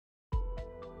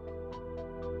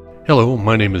Hello,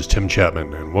 my name is Timm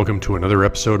Chapman, and welcome to another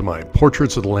episode of my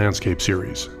Portraits of the Landscape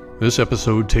series. This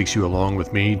episode takes you along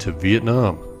with me to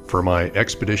Vietnam for my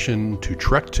expedition to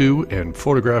trek to and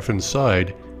photograph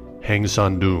inside Hang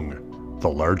Son Doong, the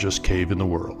largest cave in the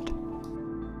world.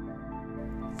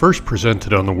 First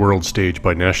presented on the world stage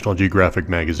by National Geographic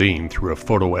magazine through a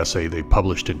photo essay they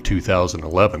published in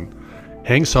 2011,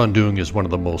 Hang Son Doong is one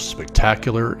of the most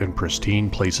spectacular and pristine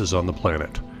places on the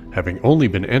planet, having only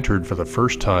been entered for the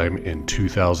first time in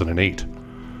 2008.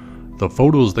 The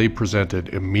photos they presented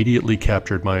immediately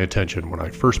captured my attention when I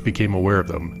first became aware of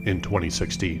them in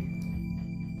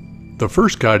 2016. The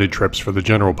first guided trips for the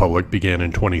general public began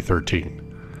in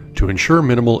 2013. To ensure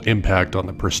minimal impact on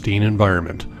the pristine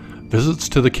environment, visits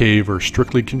to the cave are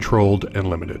strictly controlled and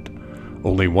limited.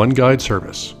 Only one guide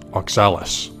service,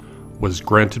 Oxalis, was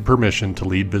granted permission to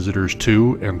lead visitors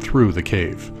to and through the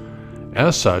cave.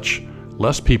 As such,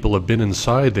 less people have been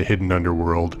inside the hidden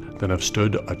underworld than have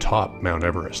stood atop Mount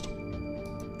Everest.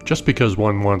 Just because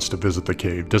one wants to visit the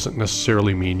cave doesn't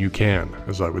necessarily mean you can,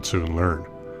 as I would soon learn.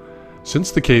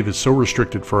 Since the cave is so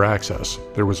restricted for access,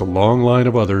 there was a long line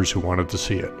of others who wanted to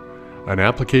see it. An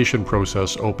application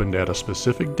process opened at a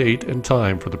specific date and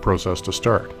time for the process to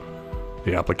start.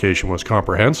 The application was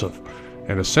comprehensive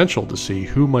and essential to see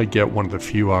who might get one of the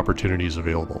few opportunities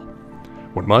available.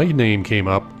 When my name came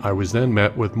up, I was then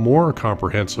met with more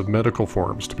comprehensive medical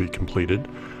forms to be completed,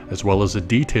 as well as a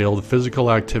detailed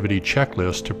physical activity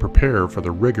checklist to prepare for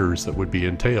the rigors that would be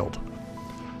entailed.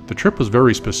 The trip was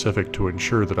very specific to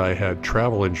ensure that I had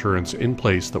travel insurance in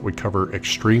place that would cover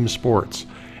extreme sports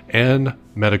and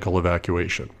medical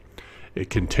evacuation. It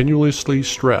continuously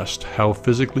stressed how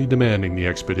physically demanding the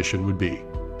expedition would be.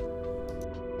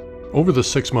 Over the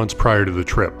 6 months prior to the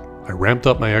trip, I ramped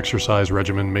up my exercise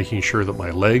regimen, making sure that my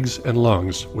legs and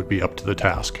lungs would be up to the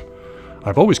task.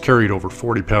 I've always carried over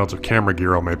 40 pounds of camera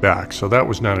gear on my back, so that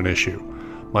was not an issue.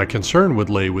 My concern would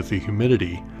lay with the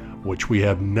humidity, which we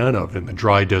have none of in the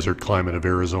dry desert climate of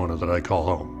Arizona that I call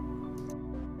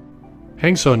home.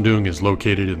 Hang Son Doong is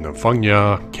located in the Phang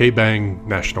Nga Cây Bang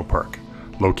National Park,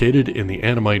 located in the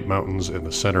Annamite Mountains in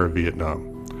the center of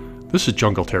Vietnam. This is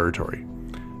jungle territory.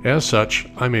 As such,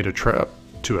 I made a trip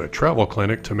to a travel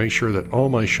clinic to make sure that all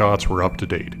my shots were up to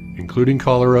date, including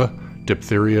cholera,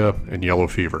 diphtheria, and yellow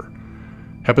fever.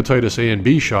 Hepatitis A and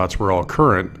B shots were all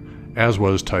current, as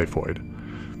was typhoid.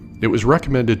 It was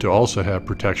recommended to also have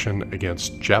protection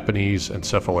against Japanese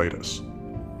encephalitis.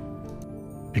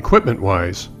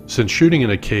 Equipment-wise, since shooting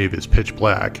in a cave is pitch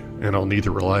black, and I'll need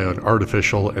to rely on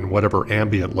artificial and whatever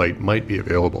ambient light might be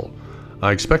available,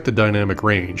 I expect the dynamic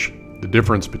range, the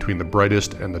difference between the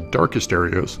brightest and the darkest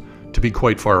areas, to be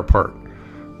quite far apart,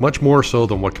 much more so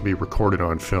than what can be recorded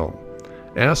on film.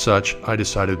 As such, I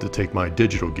decided to take my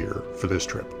digital gear for this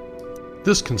trip.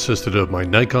 This consisted of my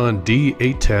Nikon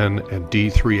D810 and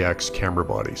D3X camera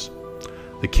bodies.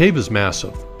 The cave is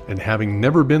massive, and having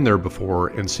never been there before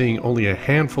and seeing only a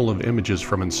handful of images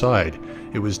from inside,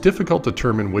 it was difficult to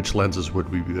determine which lenses would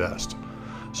be best.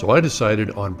 So I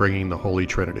decided on bringing the Holy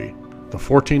Trinity: the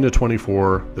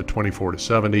 14-24, the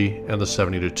 24-70, and the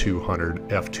 70-200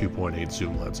 f2.8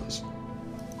 zoom lenses.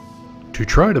 To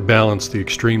try to balance the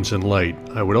extremes in light,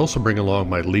 I would also bring along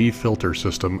my Lee filter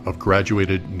system of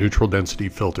graduated neutral density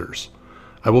filters.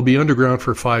 I will be underground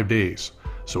for 5 days,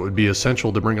 so it would be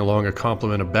essential to bring along a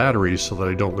complement of batteries so that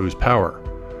I don't lose power.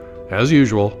 As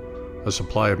usual, a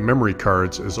supply of memory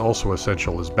cards is also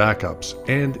essential as backups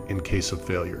and in case of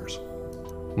failures.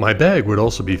 My bag would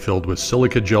also be filled with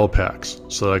silica gel packs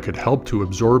so that I could help to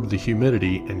absorb the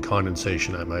humidity and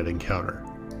condensation I might encounter.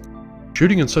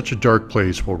 Shooting in such a dark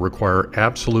place will require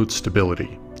absolute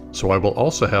stability, so I will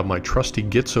also have my trusty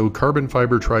Gitzo carbon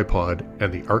fiber tripod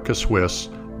and the Arca Swiss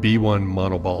B1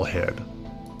 monoball head.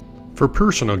 For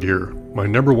personal gear, my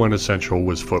number one essential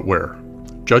was footwear.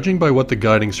 Judging by what the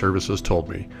guiding services told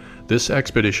me, this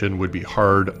expedition would be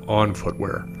hard on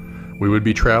footwear. We would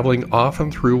be traveling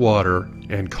often through water,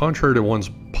 and contrary to one's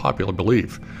popular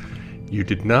belief, you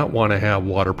did not want to have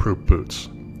waterproof boots.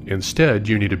 Instead,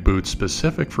 you needed boots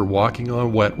specific for walking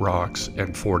on wet rocks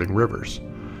and fording rivers.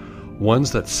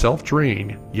 Ones that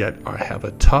self-drain, yet have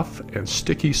a tough and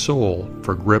sticky sole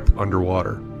for grip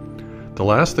underwater. The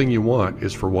last thing you want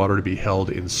is for water to be held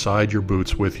inside your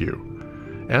boots with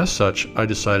you. As such, I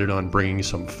decided on bringing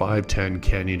some 5'10"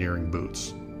 canyoneering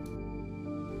boots.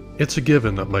 It's a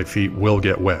given that my feet will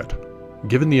get wet.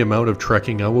 Given the amount of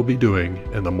trekking I will be doing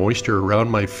and the moisture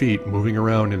around my feet moving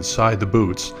around inside the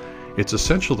boots, it's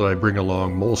essential that I bring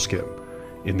along moleskin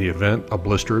in the event a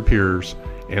blister appears,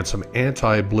 and some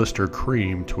anti-blister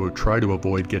cream to try to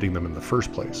avoid getting them in the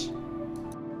first place.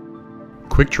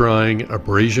 Quick-drying,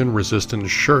 abrasion-resistant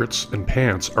shirts and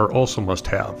pants are also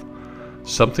must-have.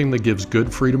 Something that gives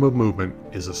good freedom of movement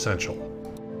is essential.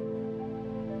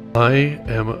 I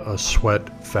am a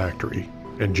sweat factory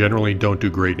and generally don't do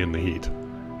great in the heat.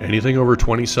 Anything over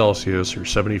 20 Celsius or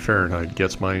 70 Fahrenheit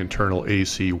gets my internal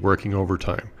AC working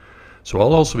overtime. So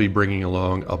I'll also be bringing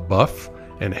along a buff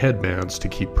and headbands to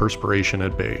keep perspiration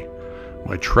at bay.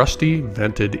 My trusty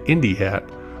vented indie hat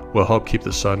will help keep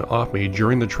the sun off me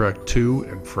during the trek to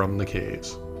and from the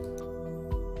caves.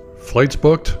 Flights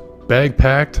booked, bag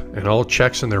packed, and all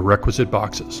checks in their requisite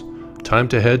boxes. Time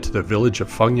to head to the village of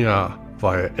Phang Nga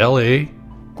via LA,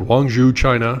 Guangzhou,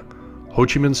 China, Ho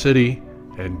Chi Minh City,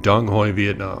 and Dong Hoi,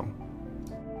 Vietnam.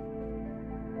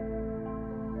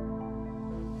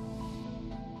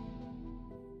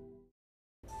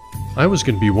 I was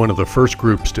going to be one of the first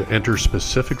groups to enter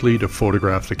specifically to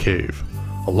photograph the cave.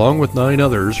 Along with 9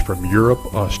 others from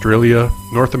Europe, Australia,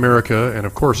 North America, and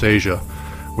of course Asia,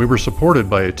 we were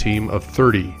supported by a team of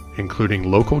 30,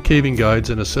 including local caving guides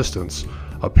and assistants,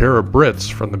 a pair of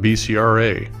Brits from the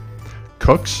BCRA,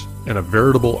 cooks, and a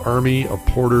veritable army of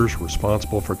porters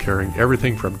responsible for carrying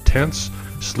everything from tents,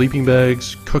 sleeping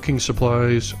bags, cooking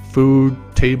supplies, food,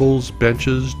 tables,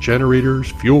 benches,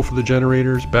 generators, fuel for the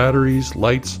generators, batteries,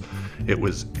 lights. It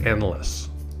was endless.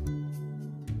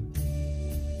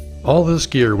 All this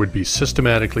gear would be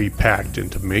systematically packed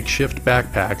into makeshift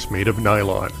backpacks made of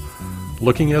nylon.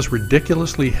 Looking as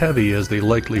ridiculously heavy as they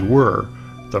likely were,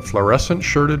 the fluorescent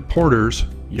shirted porters,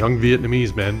 young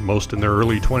Vietnamese men, most in their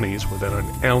early 20s, without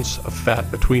an ounce of fat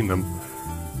between them,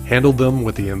 handled them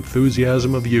with the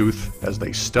enthusiasm of youth as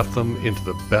they stuffed them into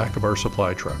the back of our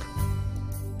supply truck.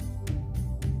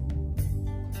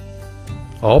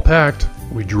 All packed,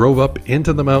 we drove up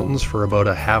into the mountains for about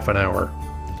a half an hour.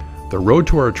 The road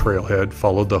to our trailhead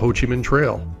followed the Ho Chi Minh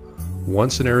Trail,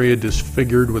 once an area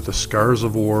disfigured with the scars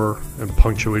of war and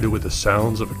punctuated with the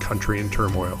sounds of a country in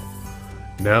turmoil.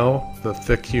 Now the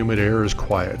thick humid air is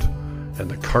quiet,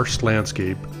 and the karst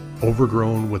landscape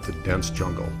overgrown with the dense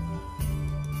jungle.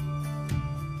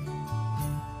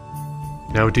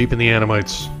 Now deep in the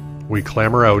Annamites, we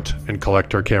clamber out and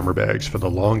collect our camera bags for the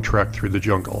long trek through the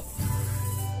jungle.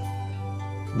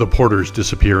 The porters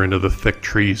disappear into the thick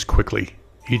trees quickly,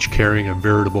 each carrying a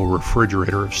veritable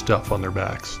refrigerator of stuff on their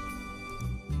backs.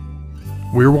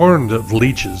 We were warned of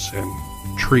leeches and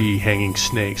tree-hanging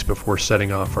snakes before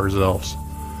setting off ourselves.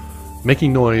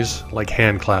 Making noise, like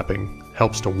hand clapping,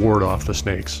 helps to ward off the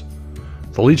snakes.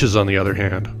 The leeches, on the other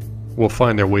hand, will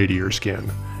find their way to your skin,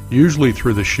 usually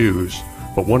through the shoes,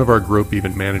 but one of our group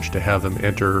even managed to have them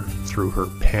enter through her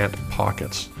pant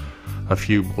pockets. A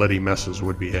few bloody messes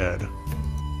would be had.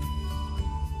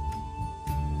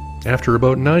 After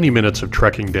about 90 minutes of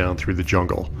trekking down through the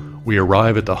jungle, we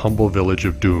arrive at the humble village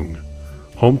of Doong,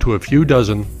 home to a few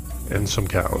dozen and some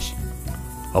cows.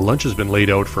 A lunch has been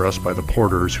laid out for us by the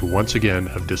porters, who once again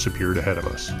have disappeared ahead of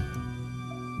us.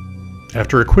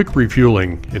 After a quick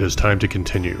refueling, it is time to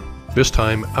continue, this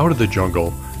time out of the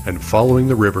jungle and following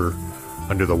the river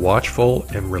under the watchful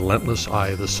and relentless eye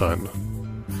of the sun.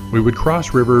 We would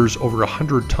cross rivers over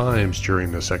 100 times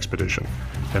during this expedition,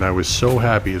 and I was so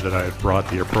happy that I had brought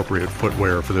the appropriate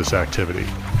footwear for this activity.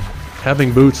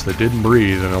 Having boots that didn't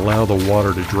breathe and allow the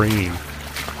water to drain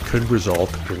could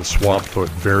result in swamp foot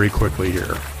very quickly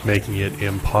here, making it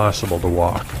impossible to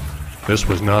walk. This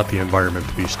was not the environment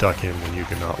to be stuck in when you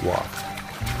cannot walk.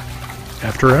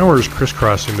 After hours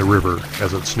crisscrossing the river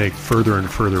as it snaked further and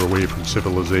further away from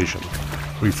civilization,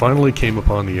 we finally came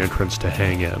upon the entrance to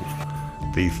Hang En,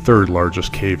 the 3rd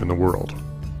largest cave in the world.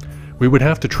 We would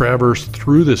have to traverse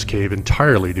through this cave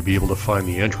entirely to be able to find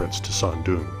the entrance to Son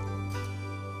Doong.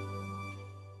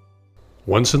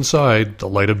 Once inside, the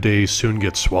light of day soon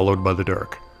gets swallowed by the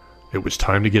dark. It was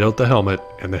time to get out the helmet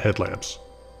and the headlamps.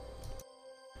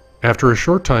 After a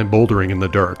short time bouldering in the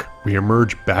dark, we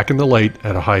emerge back in the light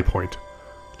at a high point.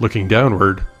 Looking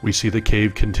downward, we see the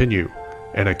cave continue,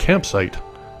 and a campsite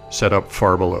set up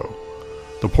far below.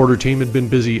 The porter team had been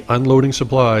busy unloading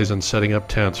supplies and setting up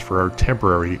tents for our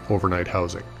temporary overnight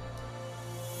housing.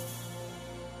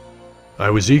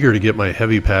 I was eager to get my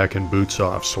heavy pack and boots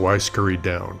off, so I scurried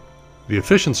down. The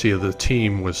efficiency of the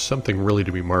team was something really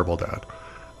to be marveled at.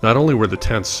 Not only were the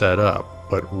tents set up,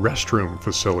 but restroom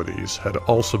facilities had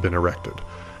also been erected,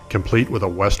 complete with a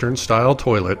Western-style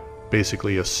toilet,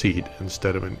 basically a seat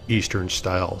instead of an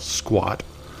Eastern-style squat.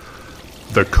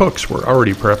 The cooks were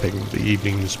already prepping the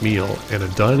evening's meal, and a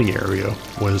dining area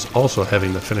was also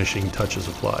having the finishing touches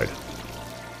applied.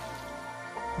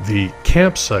 The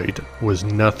campsite was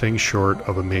nothing short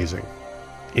of amazing.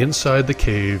 Inside the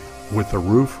cave, with the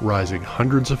roof rising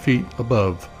hundreds of feet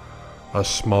above, a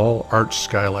small arched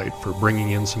skylight for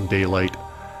bringing in some daylight,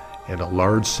 and a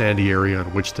large sandy area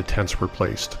on which the tents were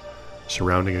placed,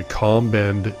 surrounding a calm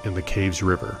bend in the cave's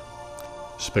river.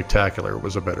 Spectacular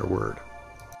was a better word.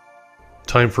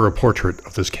 Time for a portrait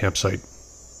of this campsite.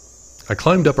 I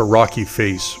climbed up a rocky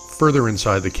face further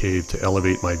inside the cave to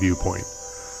elevate my viewpoint.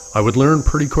 I would learn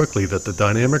pretty quickly that the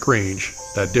dynamic range,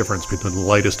 that difference between the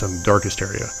lightest and the darkest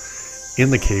area, in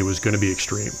the cave was going to be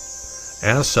extreme.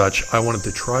 As such, I wanted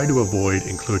to try to avoid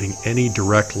including any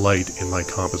direct light in my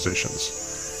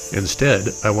compositions.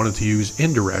 Instead, I wanted to use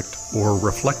indirect or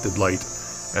reflected light,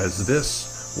 as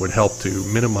this would help to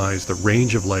minimize the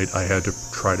range of light I had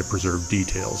to try to preserve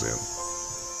details in.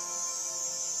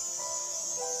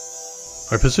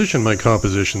 I positioned my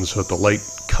composition so that the light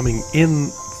coming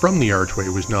in from the archway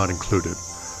was not included,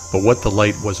 but what the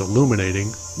light was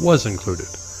illuminating was included.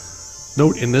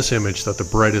 Note in this image that the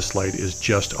brightest light is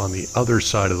just on the other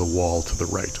side of the wall to the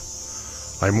right.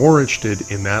 I'm more interested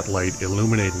in that light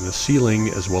illuminating the ceiling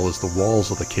as well as the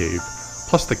walls of the cave,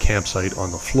 plus the campsite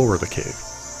on the floor of the cave.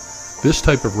 This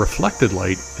type of reflected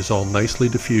light is all nicely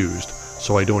diffused,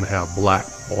 so I don't have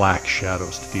black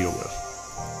shadows to deal with.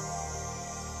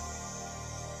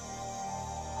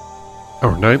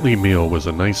 Our nightly meal was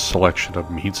a nice selection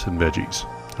of meats and veggies.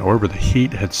 However, the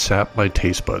heat had sapped my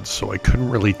taste buds, so I couldn't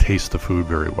really taste the food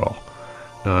very well.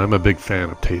 Now, I'm a big fan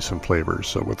of taste and flavors,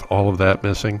 so with all of that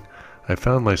missing, I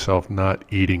found myself not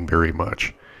eating very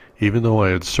much, even though I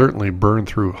had certainly burned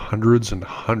through hundreds and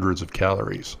hundreds of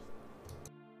calories.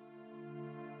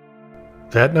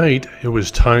 That night, it was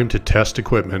time to test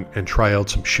equipment and try out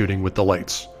some shooting with the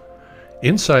lights.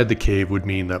 Inside the cave would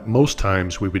mean that most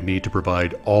times we would need to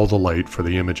provide all the light for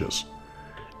the images.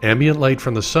 Ambient light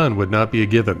from the sun would not be a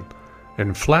given,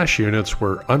 and flash units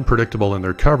were unpredictable in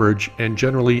their coverage and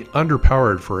generally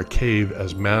underpowered for a cave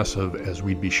as massive as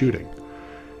we'd be shooting.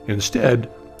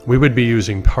 Instead, we would be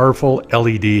using powerful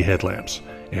LED headlamps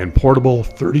and portable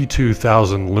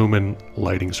 32,000 lumen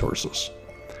lighting sources.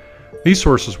 These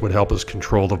sources would help us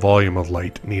control the volume of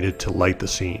light needed to light the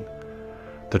scene.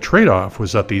 The trade-off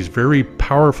was that these very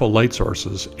powerful light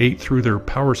sources ate through their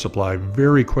power supply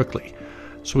very quickly,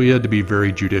 so we had to be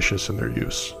very judicious in their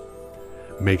use,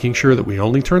 making sure that we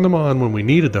only turned them on when we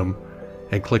needed them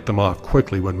and clicked them off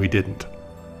quickly when we didn't.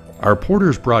 Our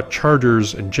porters brought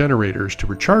chargers and generators to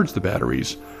recharge the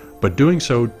batteries, but doing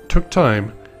so took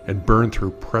time and burned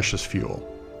through precious fuel.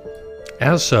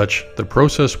 As such, the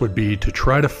process would be to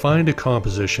try to find a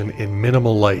composition in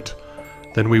minimal light.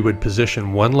 Then we would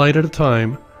position one light at a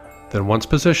time, then once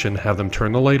positioned, have them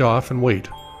turn the light off and wait.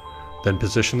 Then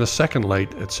position the second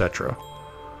light, etc.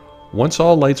 Once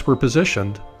all lights were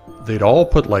positioned, they'd all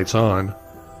put lights on.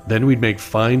 Then we'd make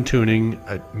fine-tuning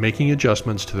at making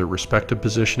adjustments to their respective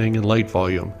positioning and light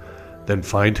volume, then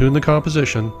fine-tune the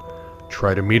composition,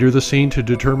 try to meter the scene to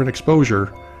determine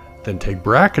exposure, then take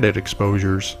bracketed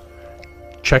exposures,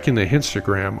 checking the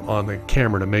histogram on the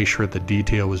camera to make sure the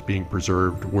detail was being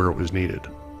preserved where it was needed.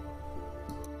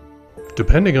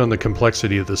 Depending on the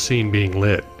complexity of the scene being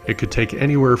lit, it could take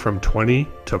anywhere from 20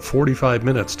 to 45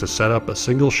 minutes to set up a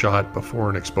single shot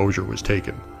before an exposure was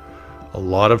taken. A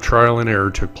lot of trial and error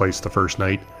took place the first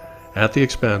night, at the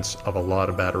expense of a lot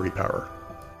of battery power.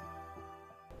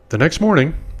 The next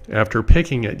morning, after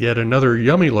picking at yet another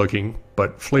yummy-looking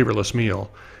but flavorless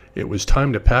meal, it was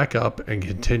time to pack up and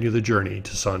continue the journey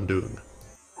to Doong.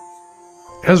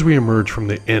 As we emerged from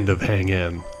the end of Hang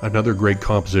En, another great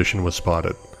composition was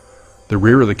spotted. The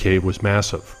rear of the cave was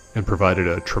massive and provided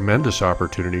a tremendous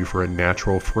opportunity for a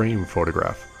natural frame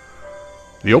photograph.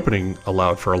 The opening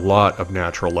allowed for a lot of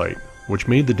natural light, which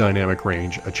made the dynamic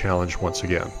range a challenge once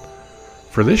again.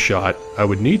 For this shot, I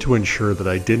would need to ensure that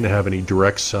I didn't have any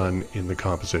direct sun in the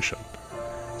composition.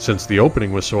 Since the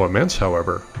opening was so immense,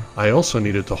 however, I also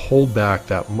needed to hold back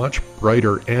that much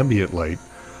brighter ambient light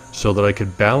so that I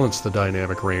could balance the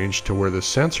dynamic range to where the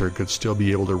sensor could still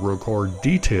be able to record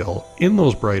detail in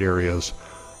those bright areas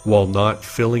while not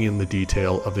filling in the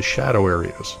detail of the shadow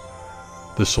areas.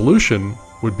 The solution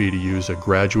would be to use a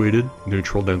graduated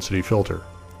neutral density filter.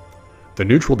 The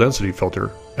neutral density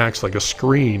filter acts like a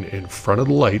screen in front of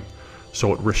the light,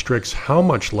 so it restricts how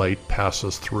much light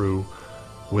passes through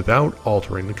without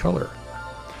altering the color.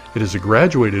 It is a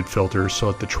graduated filter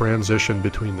so that the transition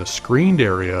between the screened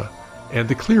area and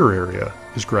the clear area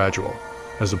is gradual,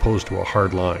 as opposed to a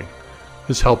hard line.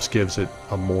 This gives it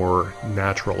a more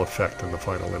natural effect in the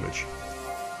final image.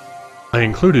 I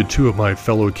included two of my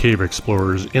fellow cave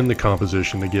explorers in the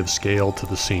composition to give scale to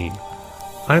the scene.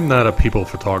 I'm not a people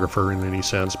photographer in any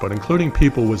sense, but including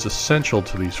people was essential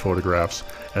to these photographs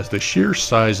as the sheer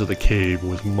size of the cave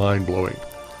was mind-blowing.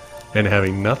 And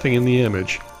having nothing in the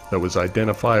image that was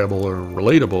identifiable or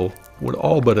relatable would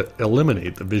all but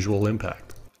eliminate the visual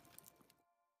impact.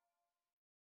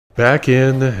 Back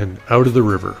in and out of the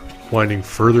river, winding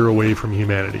further away from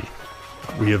humanity,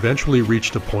 we eventually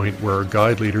reached a point where our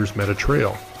guide leaders met a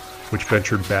trail, which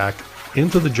ventured back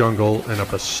into the jungle and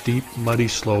up a steep, muddy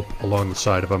slope along the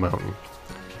side of a mountain.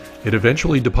 It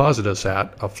eventually deposited us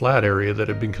at a flat area that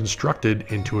had been constructed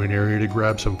into an area to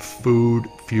grab some food,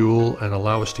 fuel, and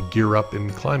allow us to gear up in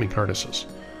climbing harnesses.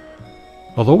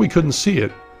 Although we couldn't see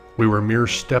it, we were mere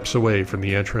steps away from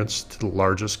the entrance to the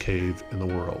largest cave in the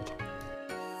world.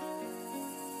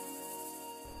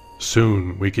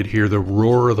 Soon we could hear the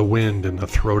roar of the wind in the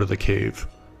throat of the cave,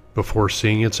 before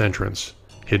seeing its entrance,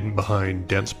 hidden behind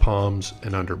dense palms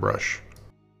and underbrush.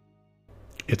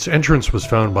 Its entrance was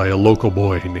found by a local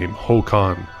boy named Ho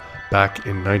Khan back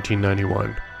in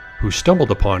 1991, who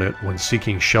stumbled upon it when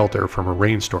seeking shelter from a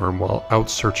rainstorm while out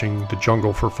searching the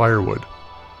jungle for firewood.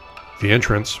 The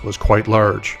entrance was quite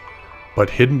large,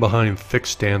 but hidden behind thick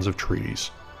stands of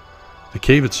trees. The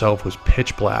cave itself was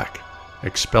pitch black,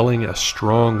 expelling a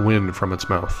strong wind from its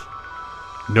mouth.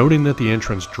 Noting that the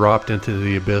entrance dropped into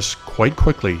the abyss quite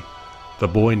quickly, the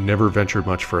boy never ventured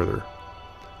much further.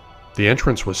 The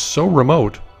entrance was so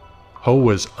remote, Ho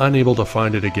was unable to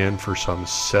find it again for some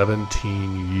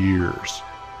 17 years.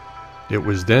 It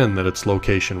was then that its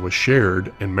location was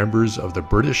shared, and members of the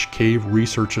British Cave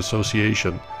Research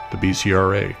Association, the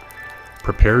BCRA,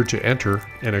 prepared to enter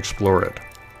and explore it,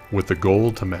 with the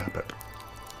goal to map it.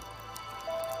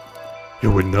 It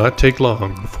would not take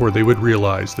long before they would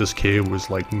realize this cave was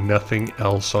like nothing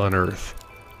else on Earth.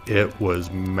 It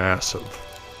was massive.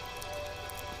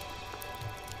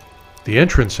 The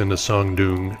entrance into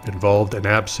Doong involved an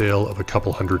abseil of a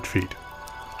couple hundred feet.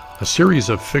 A series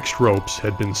of fixed ropes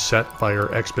had been set by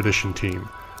our expedition team,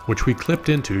 which we clipped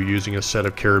into using a set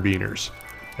of carabiners,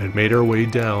 and made our way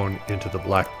down into the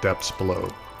black depths below.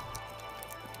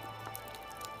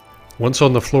 Once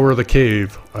on the floor of the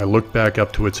cave, I looked back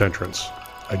up to its entrance,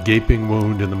 a gaping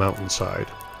wound in the mountainside.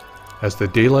 As the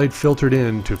daylight filtered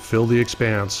in to fill the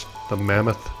expanse, the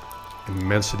mammoth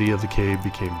immensity of the cave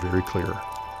became very clear.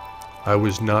 I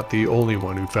was not the only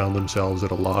one who found themselves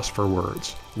at a loss for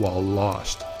words, while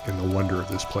lost in the wonder of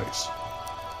this place.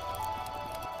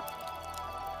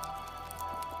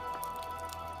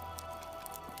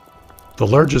 The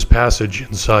largest passage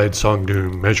inside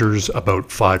Doong measures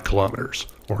about 5 kilometers,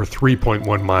 or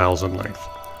 3.1 miles in length,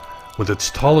 with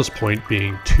its tallest point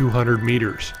being 200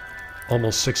 meters,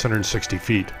 almost 660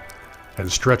 feet,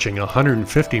 and stretching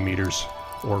 150 meters,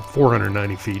 or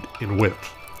 490 feet in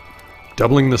width,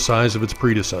 doubling the size of its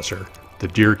predecessor, the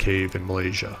Deer Cave in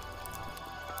Malaysia.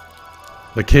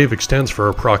 The cave extends for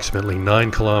approximately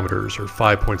 9 kilometers, or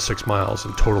 5.6 miles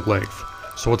in total length,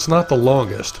 so it's not the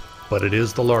longest, but it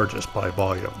is the largest by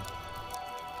volume.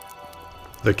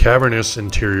 The cavernous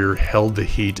interior held the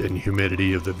heat and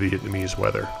humidity of the Vietnamese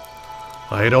weather.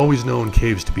 I had always known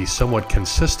caves to be somewhat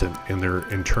consistent in their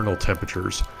internal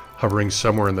temperatures, hovering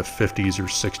somewhere in the 50s or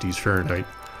 60s Fahrenheit.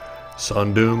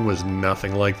 Doong was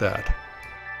nothing like that.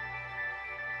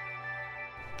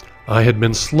 I had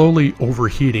been slowly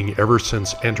overheating ever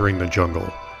since entering the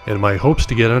jungle, and my hopes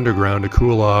to get underground to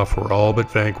cool off were all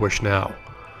but vanquished now.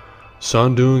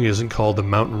 Doong isn't called the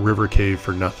Mountain River Cave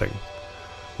for nothing.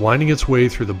 Winding its way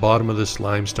through the bottom of this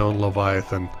limestone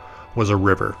leviathan was a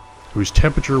river, whose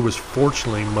temperature was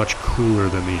fortunately much cooler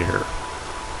than the air.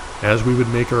 As we would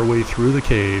make our way through the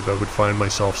cave, I would find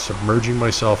myself submerging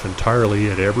myself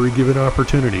entirely at every given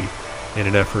opportunity in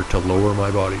an effort to lower my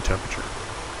body temperature.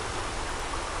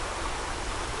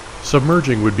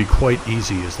 Submerging would be quite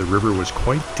easy as the river was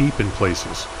quite deep in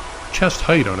places. Chest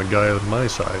height on a guy of my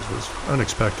size was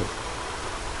unexpected.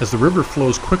 As the river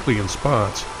flows quickly in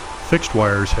spots, fixed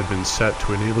wires had been set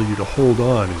to enable you to hold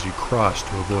on as you crossed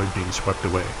to avoid being swept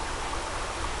away.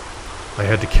 I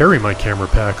had to carry my camera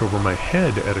pack over my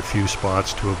head at a few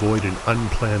spots to avoid an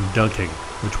unplanned dunking,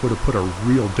 which would have put a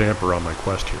real damper on my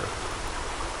quest here.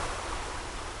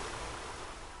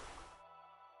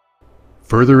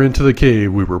 Further into the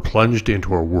cave, we were plunged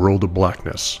into a world of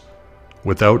blackness.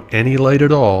 Without any light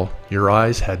at all, your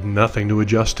eyes had nothing to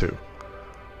adjust to.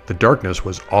 The darkness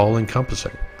was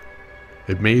all-encompassing.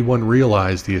 It made one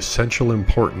realize the essential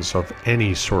importance of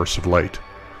any source of light.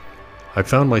 I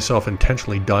found myself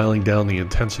intentionally dialing down the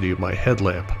intensity of my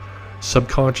headlamp,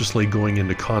 subconsciously going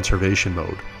into conservation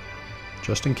mode,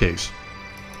 just in case.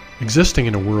 Existing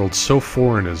in a world so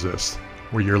foreign as this,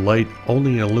 where your light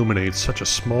only illuminates such a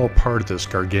small part of this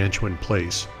gargantuan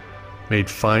place, made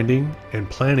finding and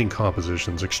planning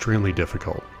compositions extremely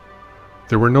difficult.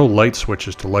 There were no light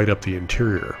switches to light up the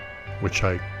interior, which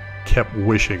I kept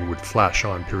wishing would flash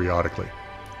on periodically.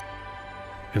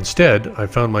 Instead, I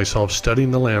found myself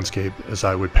studying the landscape as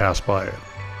I would pass by it,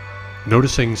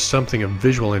 noticing something of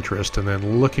visual interest and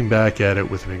then looking back at it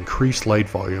with an increased light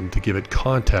volume to give it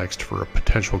context for a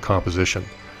potential composition.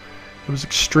 It was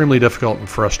extremely difficult and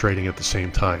frustrating at the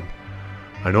same time.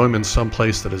 I know I'm in some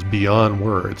place that is beyond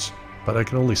words, but I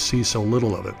can only see so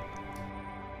little of it.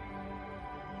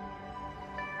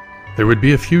 There would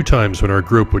be a few times when our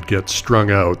group would get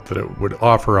strung out that it would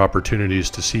offer opportunities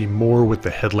to see more with the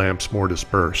headlamps more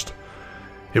dispersed.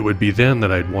 It would be then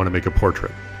that I'd want to make a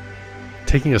portrait.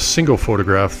 Taking a single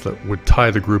photograph that would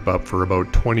tie the group up for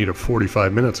about 20 to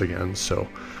 45 minutes again, so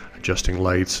adjusting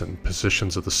lights and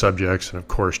positions of the subjects and of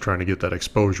course trying to get that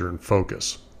exposure and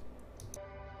focus.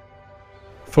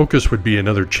 Focus would be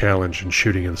another challenge in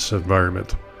shooting in this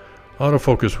environment.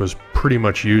 Autofocus was pretty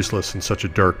much useless in such a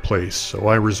dark place, so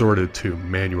I resorted to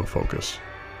manual focus.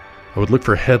 I would look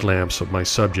for headlamps of my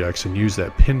subjects and use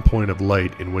that pinpoint of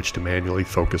light in which to manually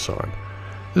focus on.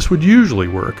 This would usually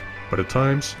work, but at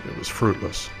times it was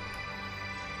fruitless.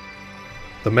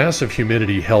 The massive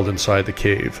humidity held inside the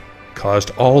cave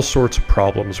caused all sorts of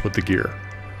problems with the gear.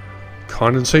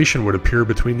 Condensation would appear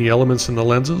between the elements in the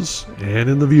lenses and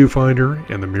in the viewfinder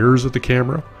and the mirrors of the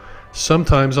camera,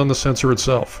 sometimes on the sensor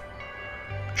itself.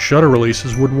 Shutter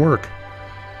releases wouldn't work.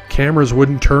 Cameras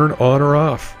wouldn't turn on or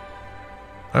off.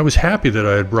 I was happy that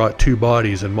I had brought two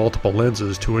bodies and multiple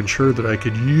lenses to ensure that I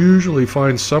could usually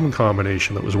find some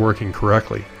combination that was working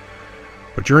correctly.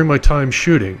 But during my time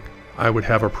shooting, I would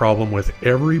have a problem with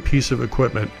every piece of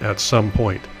equipment at some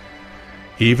point.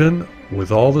 Even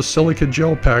with all the silica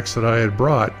gel packs that I had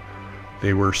brought,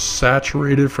 they were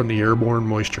saturated from the airborne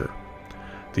moisture.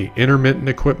 The intermittent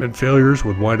equipment failures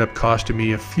would wind up costing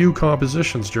me a few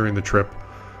compositions during the trip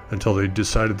until they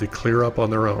decided to clear up on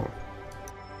their own.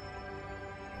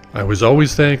 I was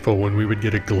always thankful when we would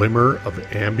get a glimmer of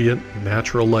ambient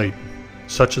natural light,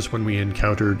 such as when we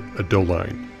encountered a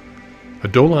doline. A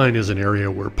doline is an area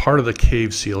where part of the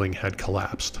cave ceiling had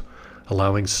collapsed,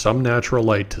 allowing some natural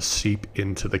light to seep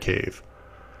into the cave.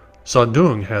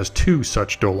 Doong has two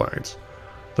such dolines,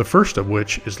 the first of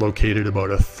which is located about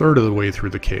a third of the way through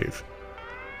the cave.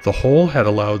 The hole had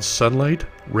allowed sunlight,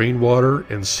 rainwater,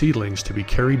 and seedlings to be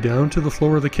carried down to the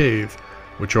floor of the cave,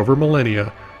 which over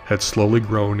millennia had slowly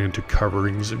grown into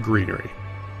coverings of greenery.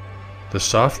 The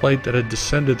soft light that had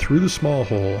descended through the small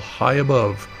hole high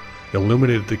above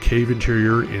illuminated the cave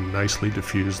interior in nicely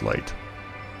diffused light.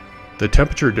 The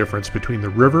temperature difference between the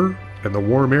river and the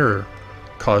warm air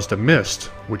caused a mist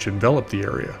which enveloped the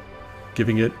area,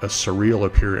 giving it a surreal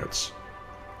appearance.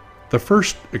 The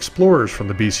first explorers from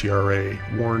the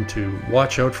BCRA warned to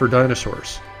watch out for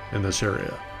dinosaurs in this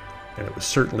area, and it was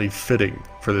certainly fitting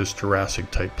for this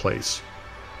Jurassic-type place.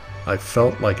 I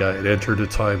felt like I had entered a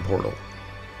time portal.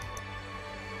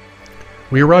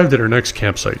 We arrived at our next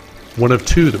campsite, one of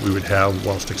two that we would have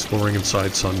whilst exploring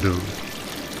inside Doong.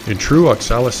 In true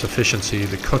Oxalis efficiency,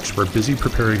 the cooks were busy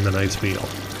preparing the night's meal.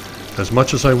 As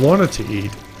much as I wanted to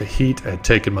eat, the heat had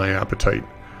taken my appetite.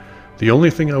 The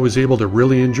only thing I was able to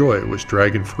really enjoy was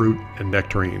dragon fruit and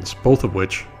nectarines, both of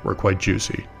which were quite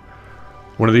juicy.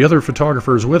 One of the other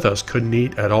photographers with us couldn't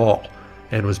eat at all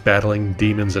and was battling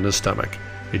demons in his stomach,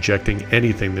 ejecting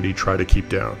anything that he tried to keep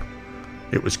down.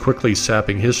 It was quickly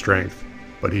sapping his strength,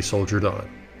 but he soldiered on.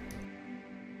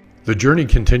 The journey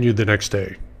continued the next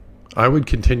day. I would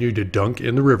continue to dunk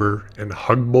in the river and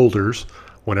hug boulders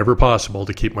whenever possible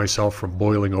to keep myself from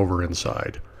boiling over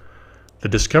inside. The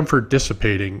discomfort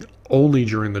dissipating only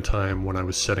during the time when I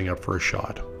was setting up for a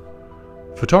shot.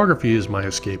 Photography is my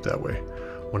escape that way.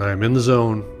 When I am in the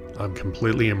zone, I'm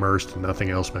completely immersed and nothing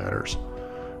else matters.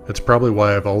 It's probably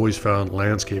why I've always found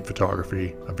landscape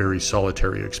photography a very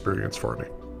solitary experience for me.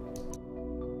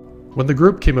 When the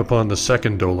group came upon the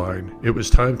second doline, it was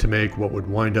time to make what would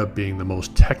wind up being the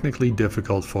most technically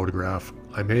difficult photograph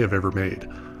I may have ever made.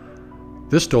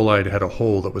 This doline had a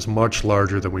hole that was much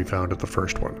larger than we found at the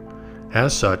first one.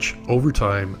 As such, over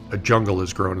time, a jungle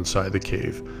has grown inside the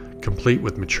cave, complete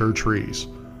with mature trees,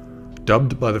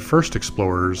 dubbed by the first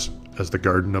explorers as the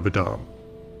Garden of Doong.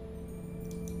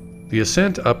 The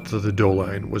ascent up to the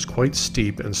doline was quite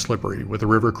steep and slippery, with a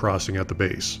river crossing at the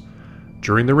base.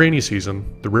 During the rainy season,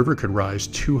 the river could rise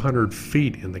 200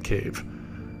 feet in the cave.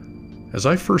 As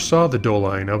I first saw the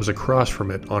doline, I was across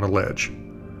from it on a ledge.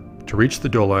 To reach the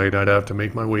doline, I'd have to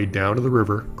make my way down to the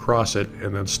river, cross it,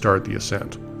 and then start the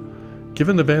ascent.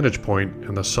 Given the vantage point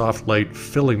and the soft light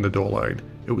filling the doline,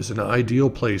 it was an ideal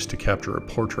place to capture a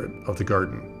portrait of the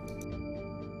garden.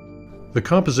 The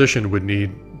composition would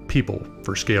need people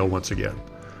for scale once again.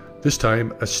 This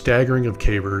time, a staggering of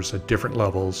cavers at different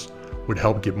levels would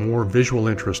help give more visual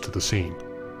interest to the scene.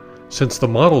 Since the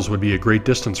models would be a great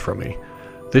distance from me,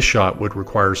 this shot would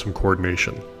require some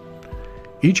coordination.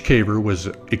 Each caver was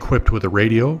equipped with a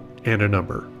radio and a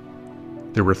number.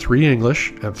 There were 3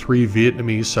 English and 3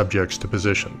 Vietnamese subjects to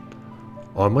position.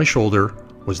 On my shoulder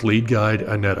was lead guide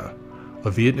Annetta, a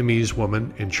Vietnamese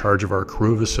woman in charge of our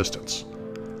crew of assistants.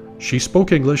 She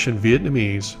spoke English and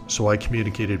Vietnamese, so I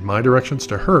communicated my directions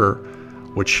to her,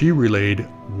 which she relayed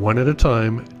one at a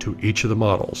time to each of the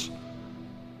models.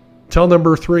 Tell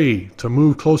number 3 to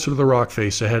move closer to the rock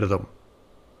face ahead of them.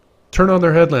 Turn on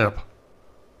their headlamp.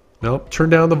 Nope, turn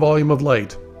down the volume of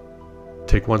light.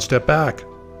 Take 1 step back.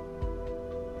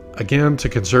 Again, to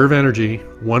conserve energy,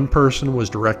 1 person was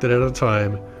directed at a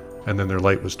time, and then their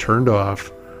light was turned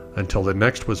off until the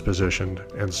next was positioned,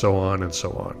 and so on and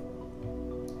so on.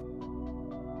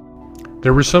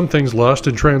 There were some things lost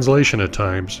in translation at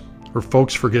times, or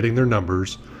folks forgetting their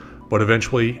numbers, but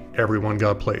eventually everyone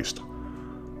got placed.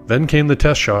 Then came the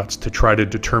test shots to try to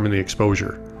determine the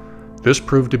exposure. This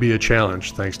proved to be a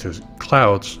challenge thanks to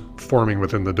clouds forming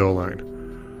within the dough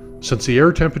line. Since the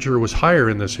air temperature was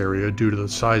higher in this area due to the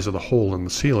size of the hole in the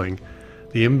ceiling,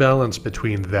 the imbalance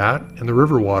between that and the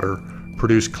river water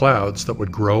produced clouds that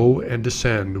would grow and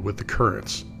descend with the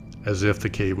currents, as if the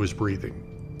cave was breathing.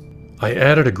 I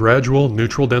added a gradual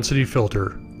neutral density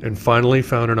filter and finally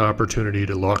found an opportunity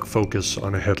to lock focus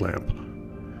on a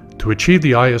headlamp. To achieve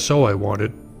the ISO I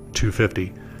wanted,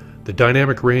 250, the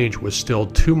dynamic range was still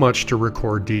too much to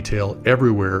record detail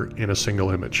everywhere in a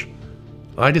single image.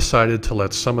 I decided to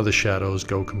let some of the shadows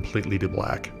go completely to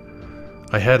black.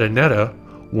 I had Annetta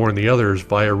warn the others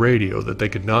via radio that they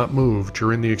could not move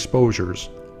during the exposures,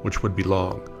 which would be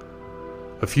long.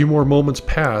 A few more moments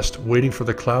passed, waiting for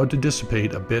the cloud to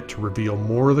dissipate a bit to reveal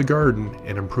more of the garden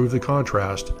and improve the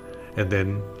contrast, and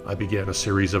then I began a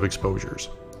series of exposures.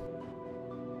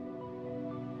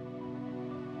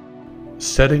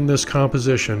 Setting this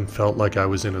composition felt like I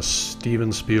was in a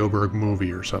Steven Spielberg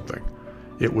movie or something.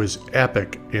 It was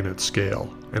epic in its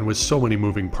scale, and with so many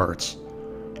moving parts.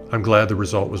 I'm glad the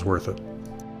result was worth it.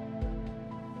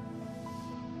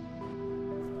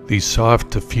 The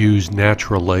soft, diffused,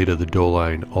 natural light of the dough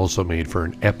line also made for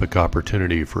an epic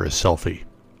opportunity for a selfie.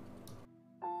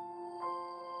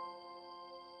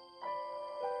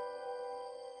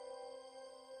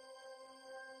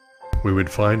 We would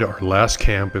find our last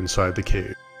camp inside the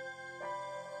cave.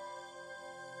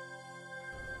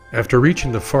 After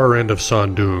reaching the far end of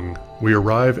Doong, we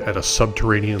arrive at a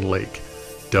subterranean lake,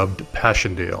 dubbed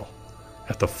Passchendaele,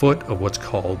 at the foot of what's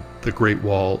called the Great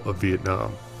Wall of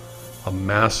Vietnam, a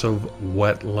massive,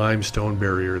 wet limestone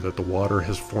barrier that the water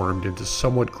has formed into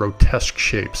somewhat grotesque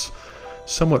shapes,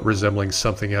 somewhat resembling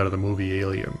something out of the movie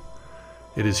Alien.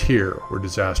 It is here where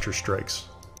disaster strikes.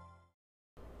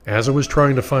 As I was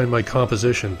trying to find my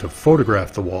composition to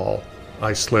photograph the wall,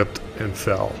 I slipped and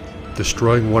fell,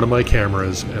 destroying one of my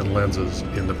cameras and lenses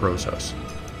in the process.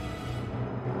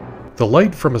 The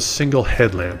light from a single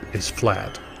headlamp is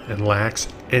flat and lacks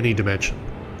any dimension.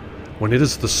 When it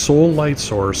is the sole light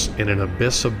source in an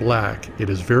abyss of black, it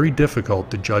is very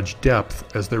difficult to judge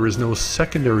depth as there is no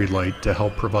secondary light to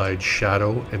help provide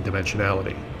shadow and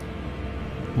dimensionality.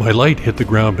 My light hit the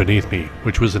ground beneath me,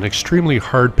 which was an extremely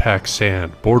hard-packed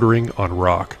sand bordering on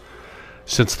rock.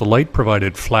 Since the light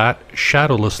provided flat,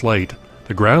 shadowless light,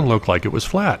 the ground looked like it was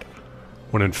flat,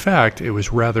 when in fact it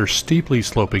was rather steeply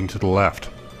sloping to the left.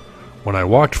 When I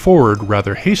walked forward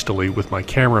rather hastily with my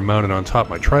camera mounted on top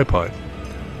my tripod,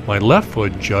 my left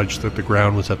foot judged that the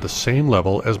ground was at the same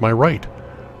level as my right,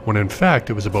 when in fact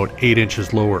it was about 8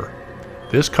 inches lower.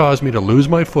 This caused me to lose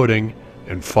my footing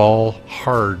and fall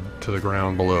hard to the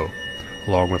ground below,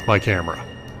 along with my camera.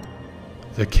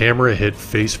 The camera hit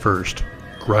face first,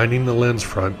 grinding the lens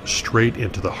front straight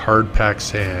into the hard-packed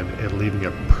sand and leaving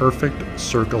a perfect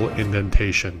circle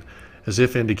indentation, as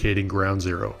if indicating ground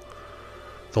zero.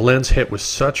 The lens hit with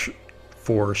such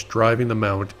force, driving the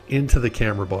mount into the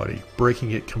camera body,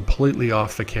 breaking it completely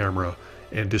off the camera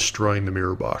and destroying the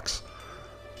mirror box.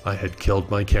 I had killed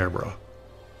my camera.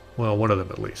 Well, one of them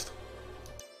at least.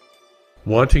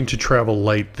 Wanting to travel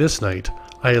light this night,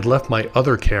 I had left my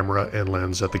other camera and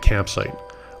lens at the campsite,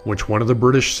 which one of the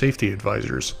British safety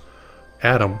advisors,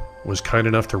 Adam, was kind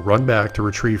enough to run back to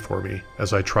retrieve for me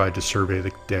as I tried to survey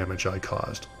the damage I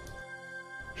caused.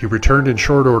 He returned in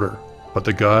short order, but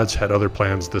the gods had other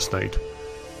plans this night.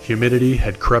 Humidity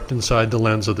had crept inside the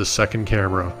lens of the second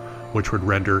camera, which would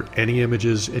render any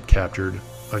images it captured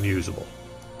unusable.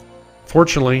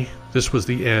 Fortunately, this was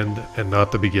the end and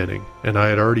not the beginning, and I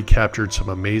had already captured some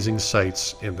amazing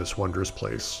sights in this wondrous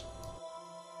place.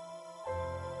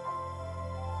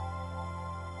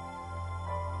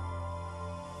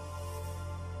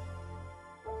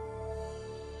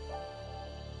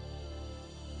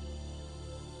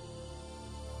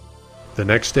 The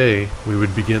next day, we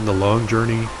would begin the long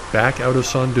journey back out of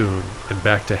Doong and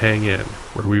back to Hang In,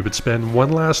 where we would spend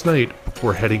one last night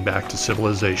before heading back to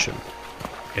civilization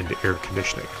and to air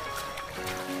conditioning.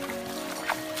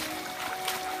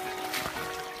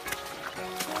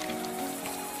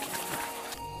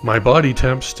 My body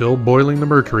temp still boiling the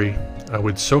mercury, I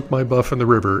would soak my buff in the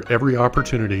river every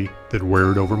opportunity, then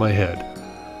wear it over my head.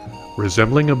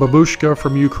 Resembling a babushka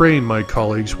from Ukraine, my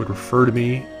colleagues would refer to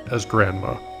me as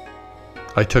grandma.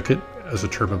 I took it as a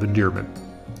term of endearment.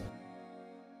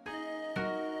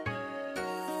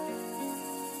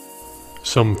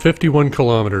 Some 51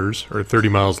 kilometers, or 30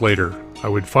 miles later, I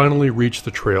would finally reach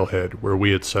the trailhead where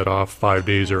we had set off 5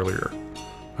 days earlier.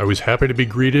 I was happy to be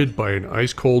greeted by an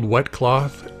ice-cold wet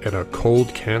cloth and a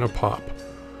cold can of pop.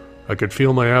 I could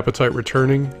feel my appetite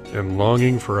returning and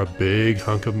longing for a big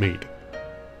hunk of meat.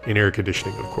 In air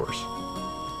conditioning, of course.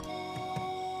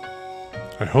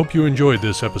 I hope you enjoyed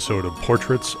this episode of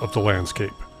Portraits of the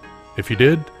Landscape. If you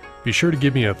did, be sure to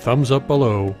give me a thumbs up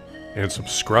below and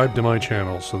subscribe to my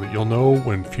channel so that you'll know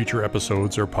when future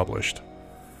episodes are published.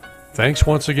 Thanks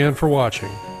once again for watching.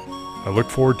 I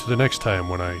look forward to the next time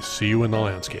when I see you in the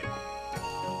landscape.